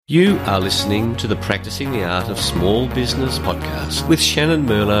You are listening to the Practicing the Art of Small Business podcast with Shannon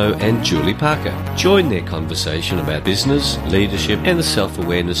Merlo and Julie Parker. Join their conversation about business, leadership, and the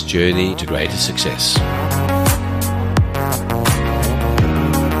self-awareness journey to greater success.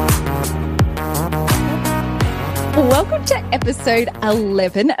 Welcome to episode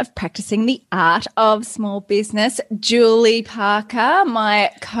 11 of Practicing the Art of Small Business. Julie Parker,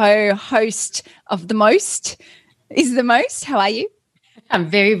 my co-host of The Most, is The Most. How are you? I'm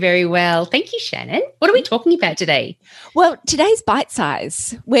very, very well. Thank you, Shannon. What are we talking about today? Well, today's bite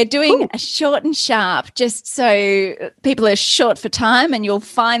size. We're doing a short and sharp, just so people are short for time, and you'll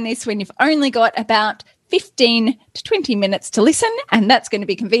find this when you've only got about 15 to 20 minutes to listen, and that's going to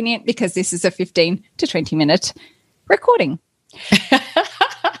be convenient because this is a 15 to 20 minute recording.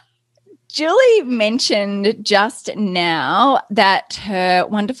 Julie mentioned just now that her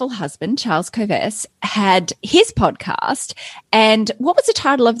wonderful husband, Charles Kovess, had his podcast. And what was the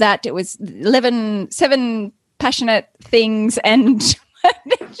title of that? It was 7 passionate things and...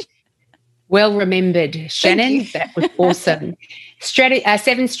 Well remembered, Shannon. That was awesome.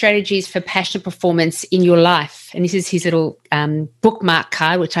 7 strategies for passionate performance in your life. And this is his little bookmark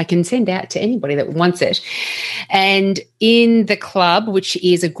card, which I can send out to anybody that wants it. And in the club, which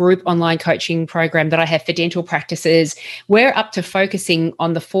is a group online coaching program that I have for dental practices, we're up to focusing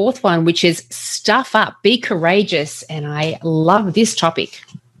on the 4th one, which is stuff up, be courageous. And I love this topic.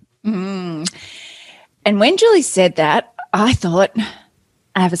 And when Julie said that, I thought,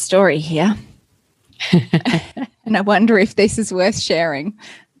 I have a story here. And I wonder if this is worth sharing.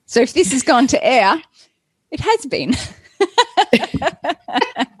 So if this has gone to air, it has been.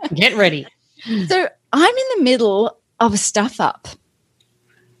 Get ready. So I'm in the middle of a stuff up.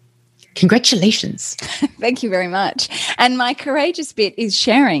 Congratulations. Thank you very much. And my courageous bit is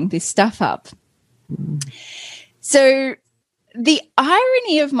sharing this stuff up. So the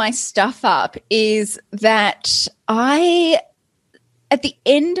irony of my stuff up is that at the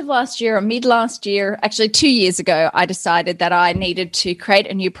end of last year or mid last year, actually 2 years ago, I decided that I needed to create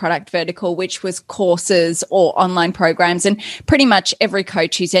a new product vertical, which was courses or online programs. And pretty much every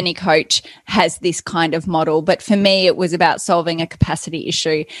coach who's any coach has this kind of model. But for me, it was about solving a capacity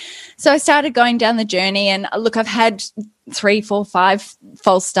issue. So I started going down the journey, and look, I've had 3, 4, 5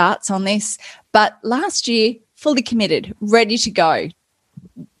 false starts on this. But last year, fully committed, ready to go.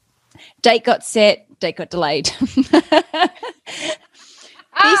 Date got set, date got delayed.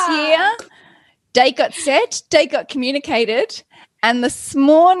 This year, date got set, date got communicated, and this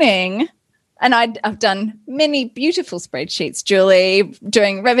morning, and I've done many beautiful spreadsheets, Julie,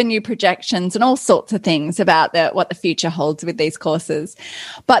 doing revenue projections and all sorts of things about what the future holds with these courses.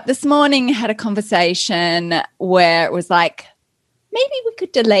 But this morning had a conversation where it was like, maybe we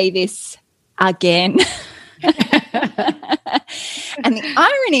could delay this again. And the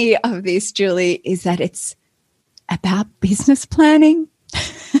irony of this, Julie, is that it's about business planning.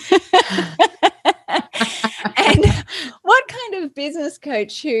 And what kind of business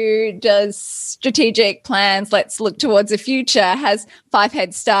coach who does strategic plans, let's look towards the future, has 5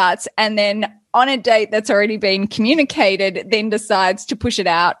 head starts, and then on a date that's already been communicated, then decides to push it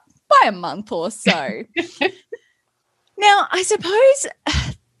out by a month or so? Now, I suppose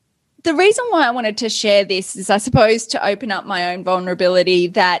the reason why I wanted to share this is, I suppose, to open up my own vulnerability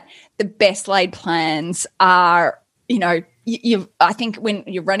that the best laid plans are, I think when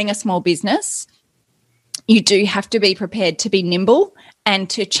you're running a small business, you do have to be prepared to be nimble and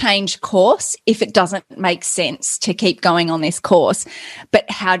to change course if it doesn't make sense to keep going on this course. But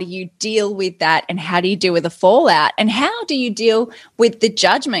how do you deal with that, and how do you deal with the fallout, and how do you deal with the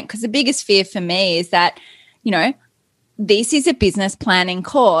judgment? Because the biggest fear for me is that, this is a business planning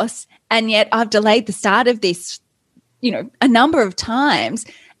course, and yet I've delayed the start of this, a number of times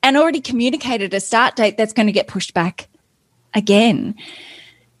and already communicated a start date that's going to get pushed back again.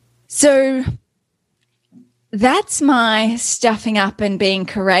 So that's my stuffing up and being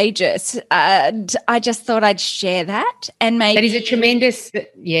courageous. And I just thought I'd share that. And maybe that is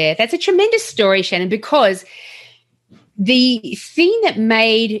that's a tremendous story, Shannon, because the thing that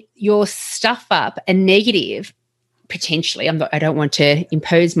made your stuff up a negative, potentially, I don't want to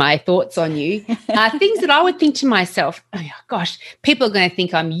impose my thoughts on you, are things that I would think to myself, oh gosh, people are going to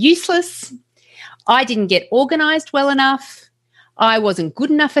think I'm useless. I didn't get organised well enough. I wasn't good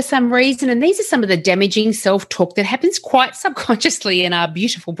enough for some reason. And these are some of the damaging self-talk that happens quite subconsciously in our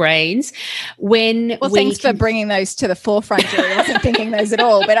beautiful brains when thanks for bringing those to the forefront, Julie. I wasn't thinking those at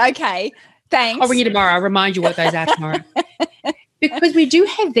all, but okay, thanks. I'll ring you tomorrow. I'll remind you what those are tomorrow. Because we do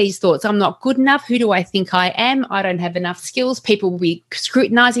have these thoughts. I'm not good enough. Who do I think I am? I don't have enough skills. People will be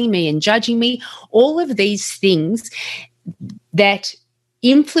scrutinizing me and judging me. All of these things that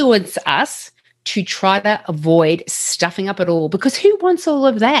influence us to try to avoid stuffing up at all, because who wants all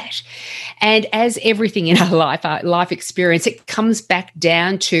of that? And as everything in our life experience, it comes back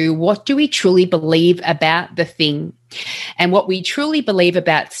down to, what do we truly believe about the thing? And what we truly believe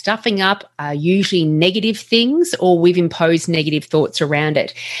about stuffing up are usually negative things, or we've imposed negative thoughts around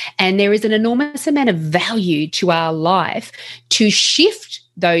it. And there is an enormous amount of value to our life to shift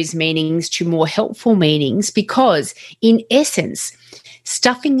those meanings to more helpful meanings, because in essence,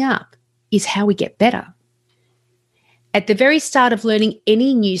 stuffing up is how we get better. At the very start of learning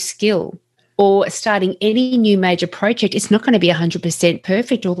any new skill or starting any new major project, it's not going to be 100%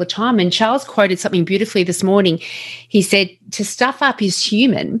 perfect all the time. And Charles quoted something beautifully this morning. He said, to stuff up is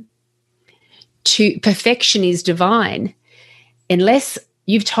human, to perfection is divine, unless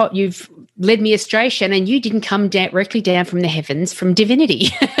you've led me astray, Shannon, you didn't come directly down from the heavens from divinity.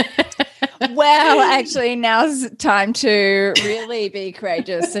 Well, actually, now's time to really be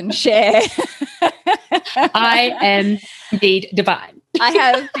courageous and share. I am indeed divine. I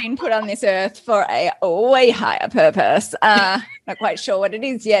have been put on this earth for a way higher purpose. Not quite sure what it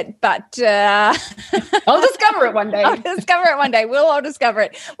is yet, but I'll discover it one day. I'll discover it one day. We'll all discover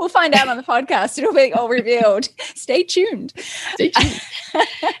it. We'll find out on the podcast. It'll be all revealed. Stay tuned. Stay tuned.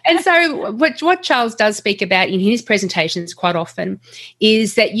 And so what Charles does speak about in his presentations quite often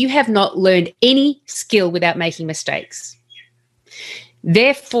is that you have not learned any skill without making mistakes.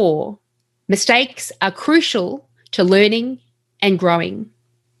 Therefore, mistakes are crucial to learning and growing.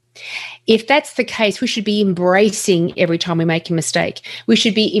 If that's the case, we should be embracing every time we make a mistake. We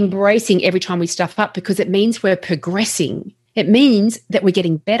should be embracing every time we stuff up, because it means we're progressing. It means that we're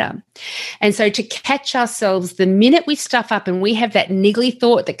getting better. And so to catch ourselves the minute we stuff up and we have that niggly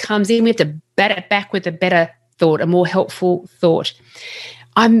thought that comes in, we have to bat it back with a better thought, a more helpful thought.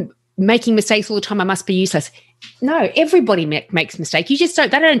 I'm making mistakes all the time, I must be useless. No, everybody makes mistakes. You just they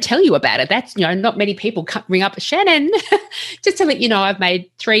don't tell you about it. That's, not many people ring up, Shannon, just to let you know I've made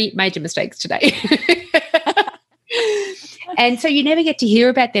 3 major mistakes today. And so you never get to hear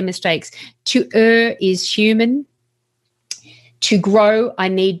about their mistakes. To err is human. To grow, I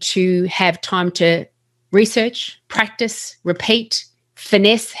need to have time to research, practice, repeat,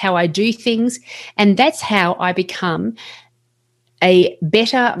 finesse how I do things. And that's how I become a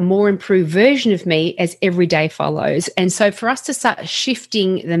better, more improved version of me as every day follows. And so for us to start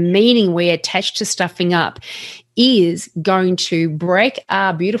shifting the meaning we attach to stuffing up is going to break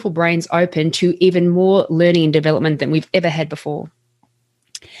our beautiful brains open to even more learning and development than we've ever had before.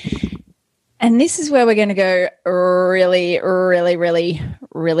 And this is where we're going to go really, really, really,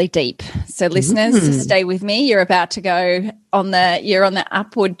 really deep. So listeners, stay with me. You're about to go on the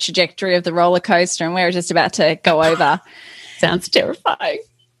upward trajectory of the roller coaster, and we're just about to go over. Sounds terrifying.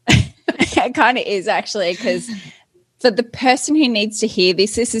 It kind of is, actually, because for the person who needs to hear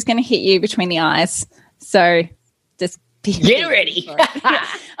this is going to hit you between the eyes. So just get ready.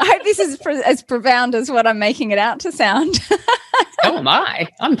 I hope this is as profound as what I'm making it out to sound. Oh, am I?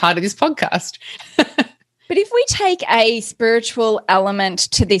 I'm part of this podcast. But if we take a spiritual element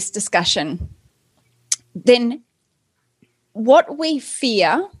to this discussion, then what we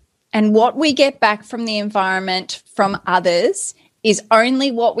fear and what we get back from the environment, from others, is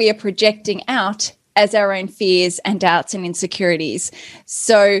only what we are projecting out as our own fears and doubts and insecurities.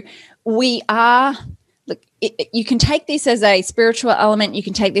 So we are, look, you can take this as a spiritual element, you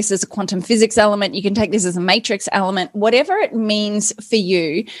can take this as a quantum physics element, you can take this as a matrix element, whatever it means for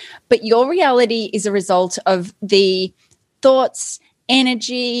you, but your reality is a result of the thoughts,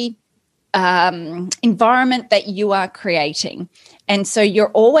 energy, environment that you are creating. And so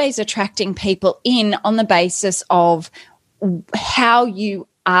you're always attracting people in on the basis of how you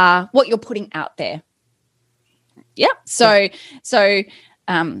are, what you're putting out there. Yeah. So,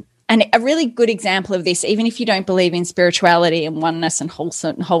 and a really good example of this, even if you don't believe in spirituality and oneness and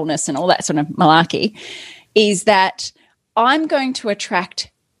wholeness and all that sort of malarkey, is that I'm going to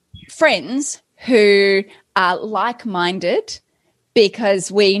attract friends who are like-minded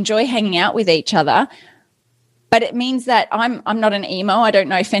because we enjoy hanging out with each other. But it means that I'm not an emo. I don't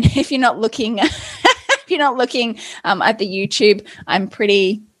know if you're not looking if you're not looking at the YouTube. I'm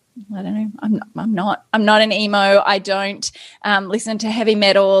pretty. I don't know. I'm not an emo. I don't listen to heavy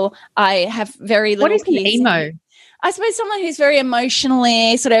metal. I have very little. What is an emo? I suppose someone who's very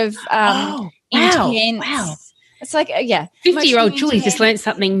emotionally sort of intense. Wow. It's like 50-year-old Julie just learned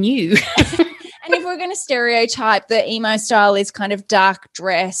something new. And if we're going to stereotype, the emo style is kind of dark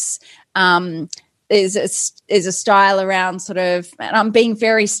dress. Is a style around sort of, and I'm being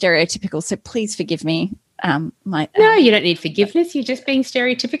very stereotypical, so please forgive me. my No, you don't need forgiveness. You're just being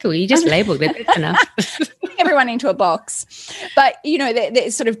stereotypical. You just labelled it. That's enough. putting everyone into a box. But, you know,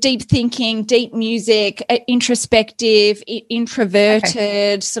 there's sort of deep thinking, deep music, introspective,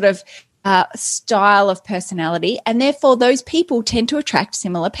 introverted sort of style of personality, and therefore those people tend to attract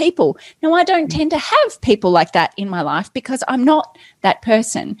similar people. Now, I don't tend to have people like that in my life because I'm not that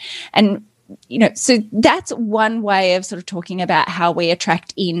person. And, you know, so that's one way of sort of talking about how we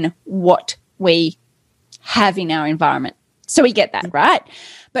attract in what we have in our environment. So we get that, right?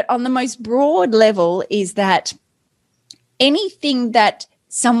 But on the most broad level is that anything that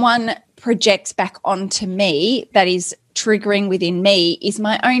someone projects back onto me that is triggering within me is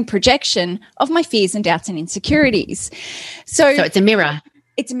my own projection of my fears and doubts and insecurities. So it's a mirror.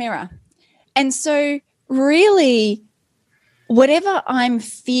 It's a mirror. And so really whatever I'm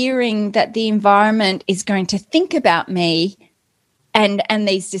fearing that the environment is going to think about me and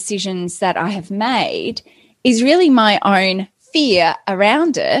these decisions that I have made is really my own fear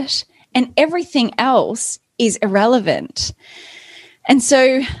around it, and everything else is irrelevant. And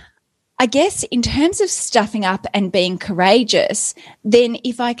so I guess in terms of stuffing up and being courageous, then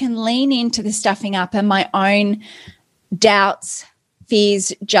if I can lean into the stuffing up and my own doubts,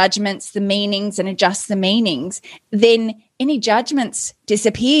 fears, judgments, the meanings, and adjust the meanings, then any judgments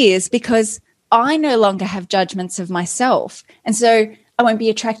disappears because I no longer have judgments of myself. And so I won't be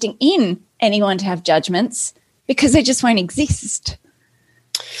attracting in anyone to have judgments because they just won't exist.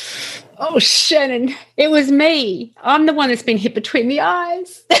 Oh, Shannon, it was me. I'm the one that's been hit between the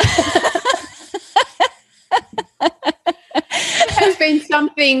eyes. Has been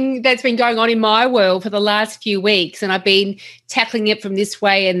something that's been going on in my world for the last few weeks, and I've been tackling it from this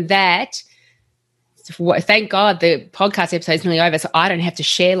way and that. Thank God the podcast episode is nearly over, so I don't have to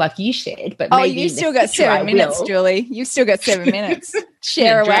share like you shared. But you've still got 7 minutes, Julie. You've still got 7 minutes.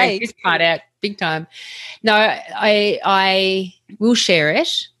 Share away. This part out big time. No, I will share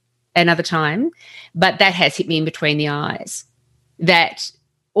it another time, but that has hit me in between the eyes. That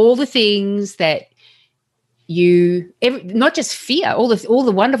all the things that not just fear, all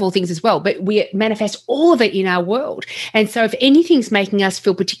the wonderful things as well, but we manifest all of it in our world. And so if anything's making us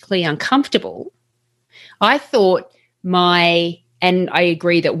feel particularly uncomfortable, I thought and I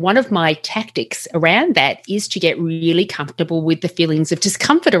agree that one of my tactics around that is to get really comfortable with the feelings of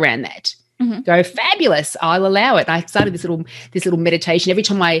discomfort around that. Mm-hmm. Go, fabulous, I'll allow it. I started this little meditation. Every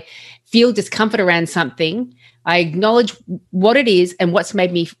time I feel discomfort around something, I acknowledge what it is and what's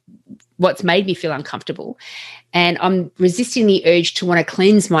made me feel uncomfortable. And I'm resisting the urge to want to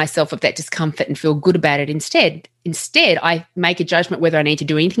cleanse myself of that discomfort and feel good about it instead. Instead, I make a judgment whether I need to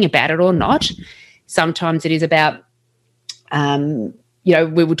do anything about it or not. Sometimes it is about,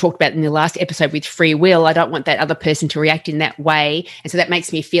 we talked about in the last episode with free will. I don't want that other person to react in that way. And so that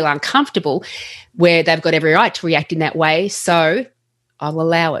makes me feel uncomfortable where they've got every right to react in that way. So I'll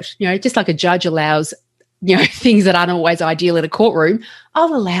allow it. Just like a judge allows, things that aren't always ideal in a courtroom,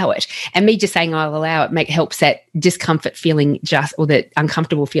 I'll allow it. And me just saying I'll allow it helps that discomfort feeling or that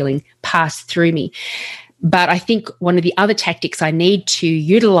uncomfortable feeling pass through me. But I think one of the other tactics I need to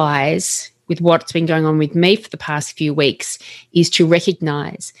utilize with what's been going on with me for the past few weeks is to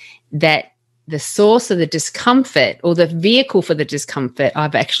recognize that the source of the discomfort or the vehicle for the discomfort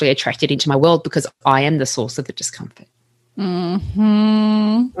I've actually attracted into my world because I am the source of the discomfort.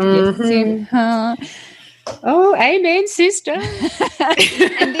 Mm-hmm. Mm-hmm. Oh, amen, sister.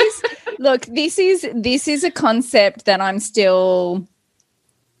 And this is a concept that I'm still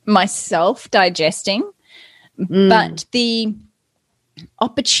myself digesting, but the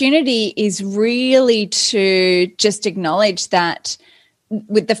opportunity is really to just acknowledge that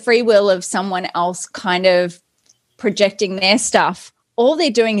with the free will of someone else kind of projecting their stuff, all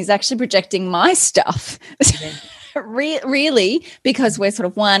they're doing is actually projecting my stuff. Yeah. Really, because we're sort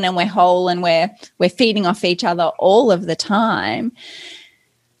of one and we're whole and we're feeding off each other all of the time.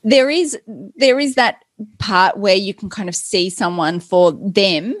 There is that part where you can kind of see someone for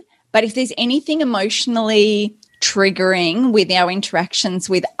them, but if there's anything emotionally triggering with our interactions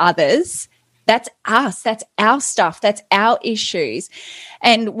with others, that's us, that's our stuff, that's our issues.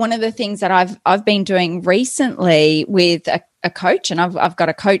 And one of the things that I've been doing recently with a coach, and I've got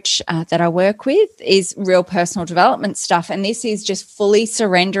a coach that I work with, is real personal development stuff. And this is just fully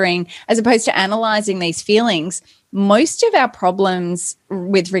surrendering as opposed to analyzing these feelings. Most of our problems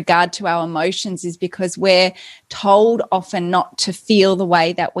with regard to our emotions is because we're told often not to feel the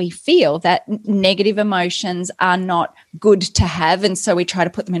way that we feel, that negative emotions are not good to have. And so we try to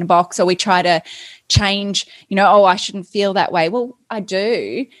put them in a box, or we try to change, I shouldn't feel that way. Well, I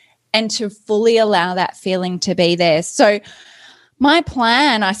do. And to fully allow that feeling to be there. So My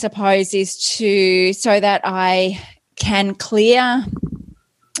plan, I suppose, is so that I can clear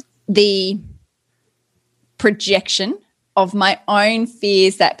the projection of my own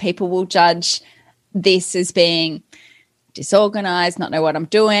fears that people will judge this as being disorganized, not know what I'm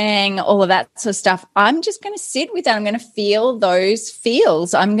doing, all of that sort of stuff. I'm just going to sit with that. I'm going to feel those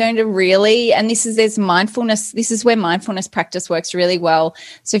feels. I'm going to really, and there's mindfulness. This is where mindfulness practice works really well.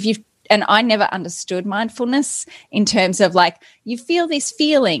 So and I never understood mindfulness in terms of like, you feel this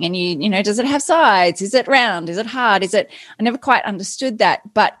feeling and you know, does it have sides? Is it round? Is it hard? I never quite understood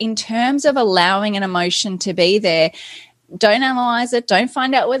that. But in terms of allowing an emotion to be there, don't analyze it. Don't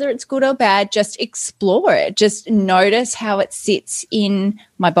find out whether it's good or bad. Just explore it. Just notice how it sits in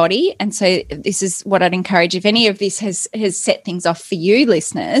my body. And so this is what I'd encourage. If any of this has set things off for you,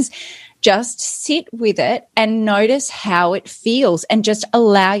 listeners, just sit with it and notice how it feels and just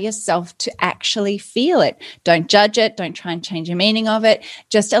allow yourself to actually feel it. Don't judge it. Don't try and change the meaning of it.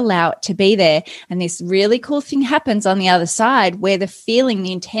 Just allow it to be there. And this really cool thing happens on the other side where the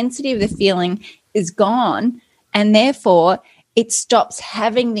intensity of the feeling is gone. And therefore, it stops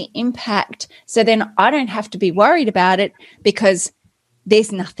having the impact. So then I don't have to be worried about it because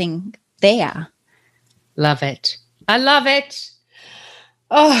there's nothing there. Love it. I love it.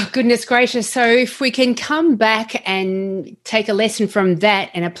 Oh, goodness gracious. So if we can come back and take a lesson from that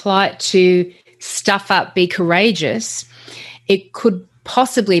and apply it to stuff up, be courageous, it could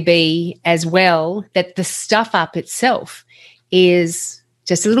possibly be as well that the stuff up itself is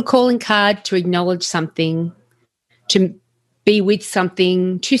just a little calling card to acknowledge something, to be with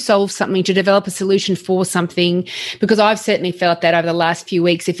something, to solve something, to develop a solution for something, because I've certainly felt that over the last few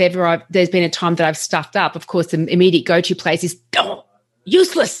weeks. If ever there's been a time that I've stuffed up, of course, the immediate go-to place is,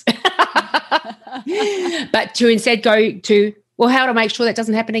 useless. But to instead go to, well, how to make sure that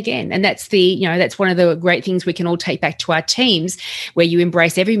doesn't happen again. And that's that's one of the great things we can all take back to our teams, where you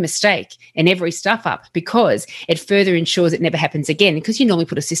embrace every mistake and every stuff up because it further ensures it never happens again, because you normally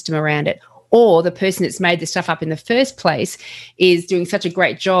put a system around it. Or the person that's made the stuff up in the first place is doing such a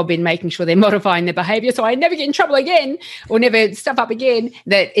great job in making sure they're modifying their behavior so I never get in trouble again or never stuff up again,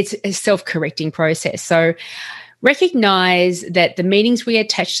 that it's a self-correcting process. So recognize that the meanings we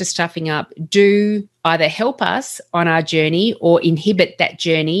attach to stuffing up do either help us on our journey or inhibit that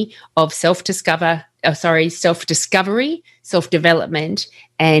journey of self-discovery, self-development,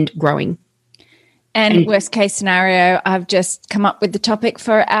 and growing. And worst case scenario, I've just come up with the topic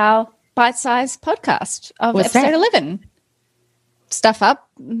for our bite-sized podcast of episode 11. Stuff up,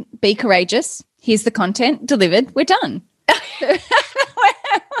 be courageous. Here's the content delivered. We're done.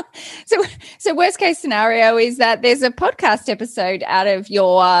 So worst case scenario is that there's a podcast episode out of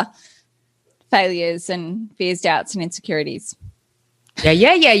your failures and fears, doubts, and insecurities.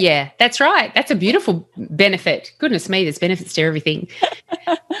 Yeah. That's right. That's a beautiful benefit. Goodness me, there's benefits to everything.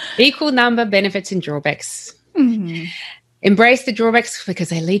 Equal number benefits and drawbacks. Mm-hmm. Embrace the drawbacks because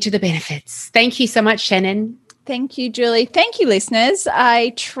they lead to the benefits. Thank you so much, Shannon. Thank you, Julie. Thank you, listeners.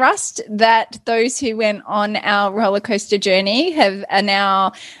 I trust that those who went on our roller coaster journey are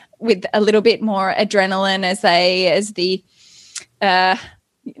now with a little bit more adrenaline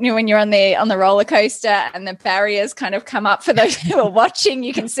when you're on the roller coaster and the barriers kind of come up. For those who are watching,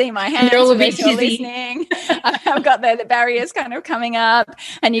 you can see my hands. They're all a bit bit listening. I've got the barriers kind of coming up,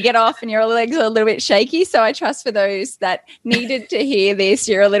 and you get off and your legs are a little bit shaky. So I trust for those that needed to hear this,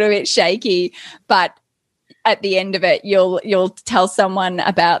 you're a little bit shaky, but at the end of it, you'll tell someone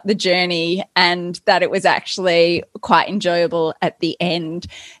about the journey and that it was actually quite enjoyable at the end.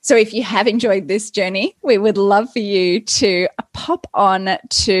 So if you have enjoyed this journey, we would love for you to pop on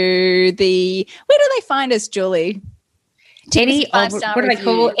to where do they find us, Julie? Any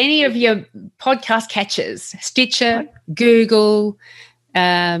of your podcast catchers? Stitcher, Google,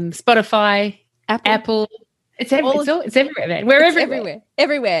 Spotify, Apple. It's everywhere, man. We're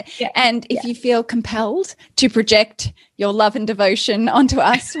everywhere. Yeah. And if you feel compelled to project your love and devotion onto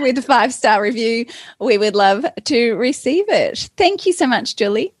us with a 5-star review, we would love to receive it. Thank you so much,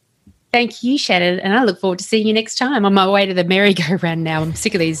 Julie. Thank you, Shannon. And I look forward to seeing you next time. I'm on my way to the merry-go-round now. I'm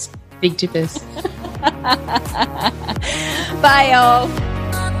sick of these big tippers. Bye, y'all.